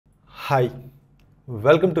Hi,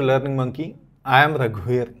 welcome to Learning Monkey. I am Raghu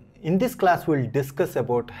here. In this class, we'll discuss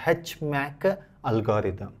about HMAC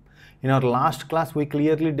algorithm. In our last class, we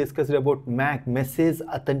clearly discussed about MAC, Message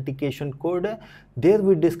Authentication Code. There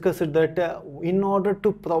we discussed that in order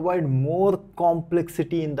to provide more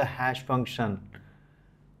complexity in the hash function,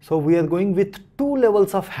 so we are going with two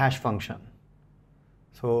levels of hash function.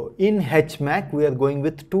 So in HMAC, we are going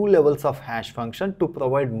with two levels of hash function to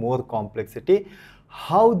provide more complexity.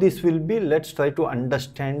 How this will be, let's try to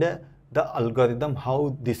understand the algorithm,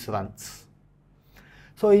 how this runs.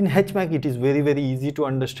 So in HMAC, it is very easy to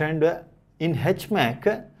understand. In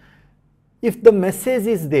HMAC, if the message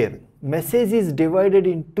is there, message is divided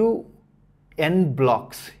into n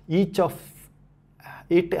blocks, each of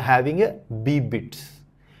it having a b bits.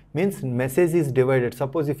 Means message is divided.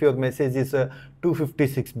 Suppose if your message is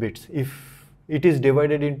 256 bits, if it is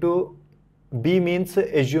divided into b means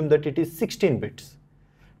assume that it is 16 bits.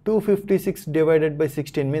 256 divided by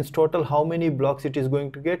 16 means total how many blocks it is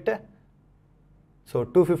going to get? So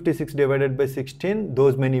 256 divided by 16,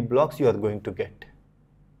 those many blocks you are going to get.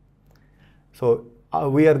 So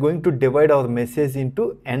we are going to divide our message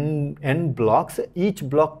into n blocks. Each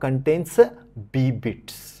block contains b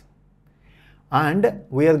bits. And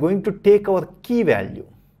we are going to take our key value.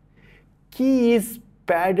 Key is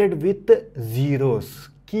padded with zeros.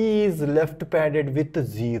 Key is left padded with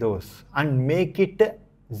zeros and make it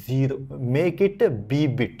b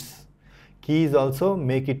bits. Key is also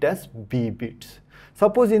make it as b bits.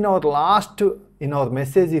 Suppose in our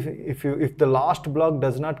message, if the last block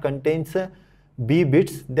does not contains b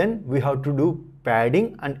bits, then we have to do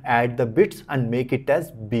padding and add the bits and make it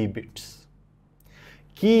as b bits.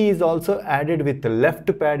 Key is also added with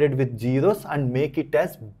left padded with zeros and make it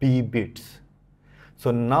as b bits.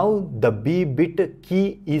 So now the b bit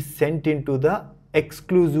key is sent into the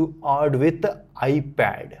exclusive OR with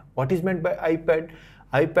iPad. What is meant by iPad?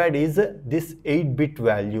 iPad is this 8-bit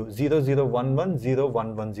value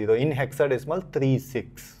 001101110 in hexadecimal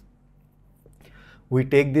 36. We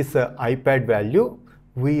take this iPad value,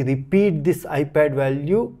 we repeat this iPad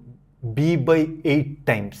value b by 8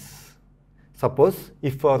 times. Suppose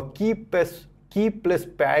if our key plus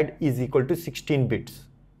pad is equal to 16 bits.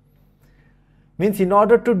 Means in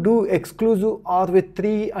order to do exclusive OR with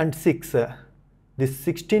 3 and 6, this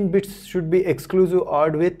 16 bits should be exclusive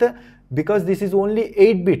OR with, because this is only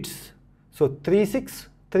 8 bits. So 36,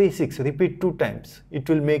 36, repeat 2 times. It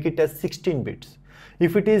will make it as 16 bits.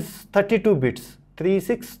 If it is 32 bits,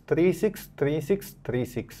 36, 36, 36,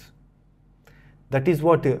 36. That is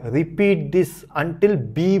what, repeat this until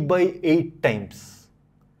b by 8 times.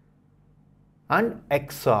 And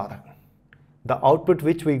XOR. The output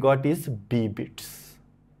which we got is b bits.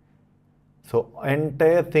 So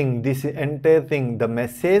this entire thing, the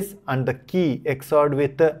message and the key XORed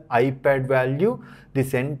with the iPad value,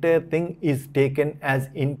 this entire thing is taken as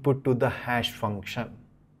input to the hash function.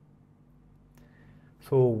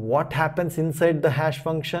 So what happens inside the hash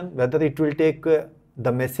function? Whether it will take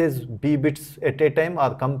the message b bits at a time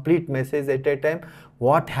or complete message at a time,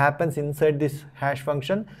 what happens inside this hash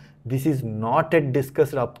function? This is not yet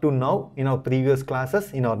discussed up to now in our previous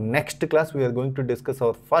classes. In our next class, we are going to discuss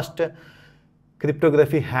our first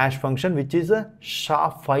cryptography hash function, which is a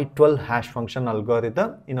SHA-512 hash function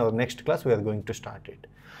algorithm. In our next class, we are going to start it.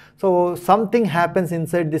 So something happens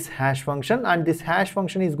inside this hash function, and this hash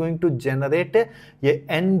function is going to generate a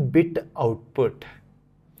n-bit output.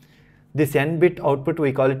 This n-bit output,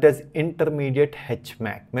 we call it as intermediate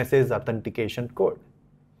HMAC, message authentication code.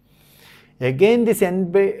 Again, this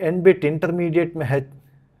n-bit intermediate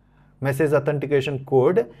message authentication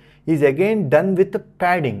code is again done with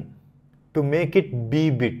padding to make it b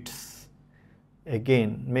bits.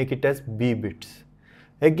 Again, make it as b bits.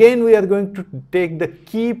 Again, we are going to take the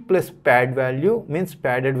key plus pad value, means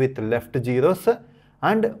padded with left zeros,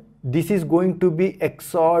 and this is going to be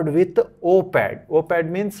XORed with OPAD. OPAD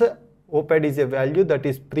means OPAD is a value that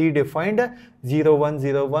is predefined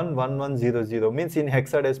 01011100, means in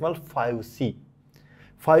hexadecimal 5C.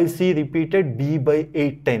 5C repeated b by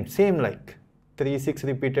 8 times, same like 36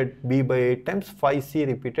 repeated b by 8 times, 5C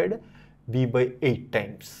repeated b by 8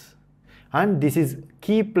 times. And this is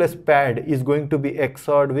key plus pad is going to be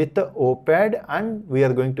XORed with the OPAD, and we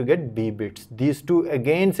are going to get b bits. These two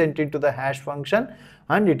again sent into the hash function,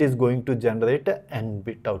 and it is going to generate an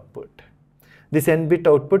n-bit output. This n-bit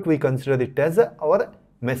output, we consider it as our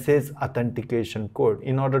message authentication code.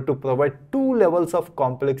 In order to provide two levels of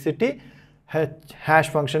complexity, hash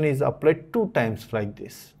function is applied 2 times like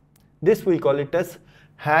this. This we call it as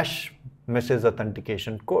hash message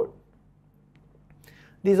authentication code.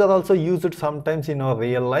 These are also used sometimes in our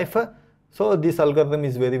real life. So this algorithm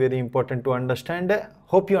is very important to understand.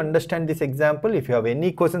 Hope you understand this example. If you have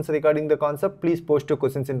any questions regarding the concept, please post your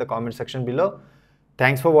questions in the comment section below.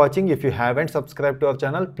 Thanks for watching. If you haven't subscribed to our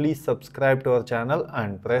channel, please subscribe to our channel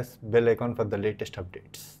and press bell icon for the latest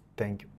updates. Thank you.